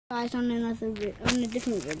Guys, on a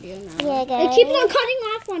different video now. Yeah, guys. It keeps on cutting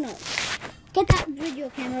off on us. Get that video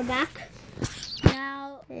camera back.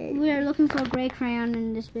 Now we are looking for a gray crayon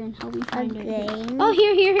in this bin. Help me find it. Oh,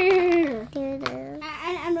 here. Here it is.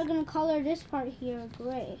 And we're gonna color this part here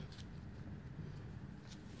gray.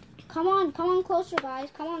 Come on closer, guys.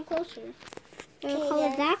 Come on closer. We're gonna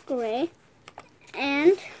color that gray,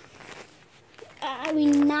 and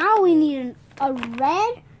now we need a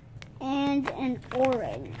red and an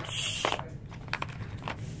orange.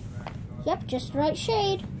 Yep, just the right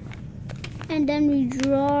shade. And then we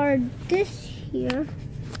draw this here,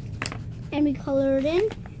 and we color it in.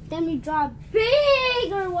 Then we draw a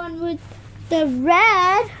bigger one with the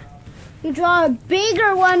red. You draw a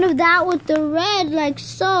bigger one of that with the red, like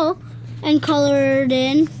so, and color it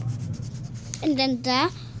in. And then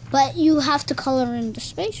that, but you have to color in the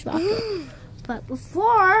space rocket. But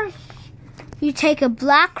before, you take a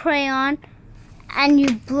black crayon and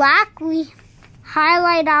you blackly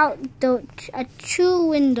highlight out the two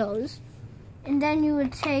windows. And then you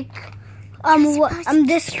would take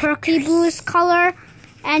this turkey bluish color,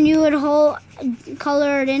 and you would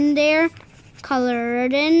color it in there. Color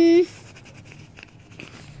it in.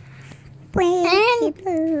 And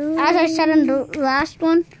as I said in the last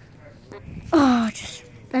one, just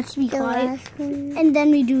let's be quiet. And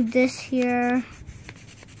then we do this here.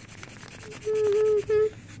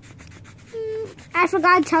 I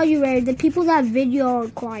forgot to tell you, Ray, the people that video are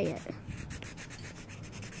quiet.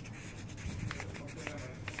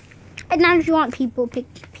 And now if you want people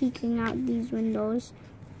peeking out these windows,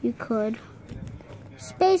 you could.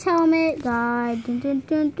 Space helmet guide.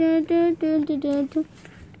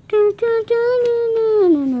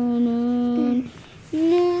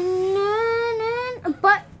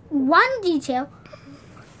 But one detail,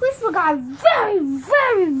 we forgot a very,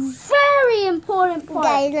 very, very important part.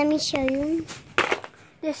 Guys, let me show you.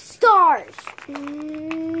 The stars. So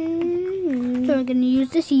we're gonna use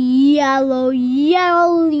this yellowish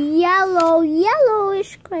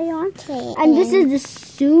crayon. Okay, And this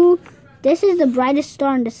is the brightest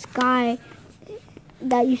star in the sky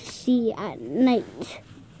that you see at night.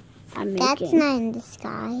 That's not in the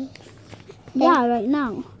sky. Yeah, right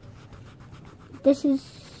now. This is,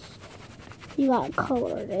 you got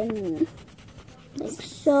colored in like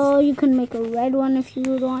so. You can make a red one if you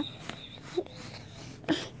would want.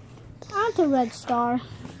 I want a red star.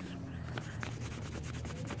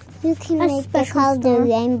 You can make the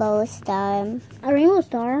rainbow star. A rainbow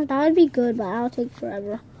star? That would be good, but that'll take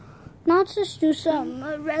forever. Now let's just do some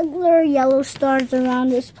regular yellow stars around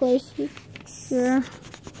this place here.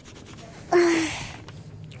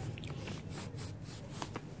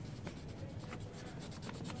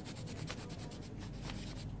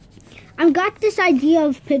 I've got this idea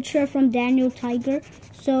of picture from Daniel Tiger,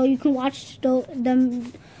 so you can watch that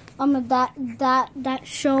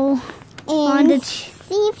show on the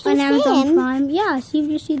on Amazon Prime. Yeah, see if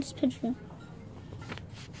you see this picture.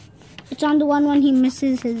 It's on the one when he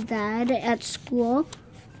misses his dad at school,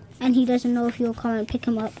 and he doesn't know if he'll come and pick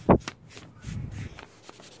him up.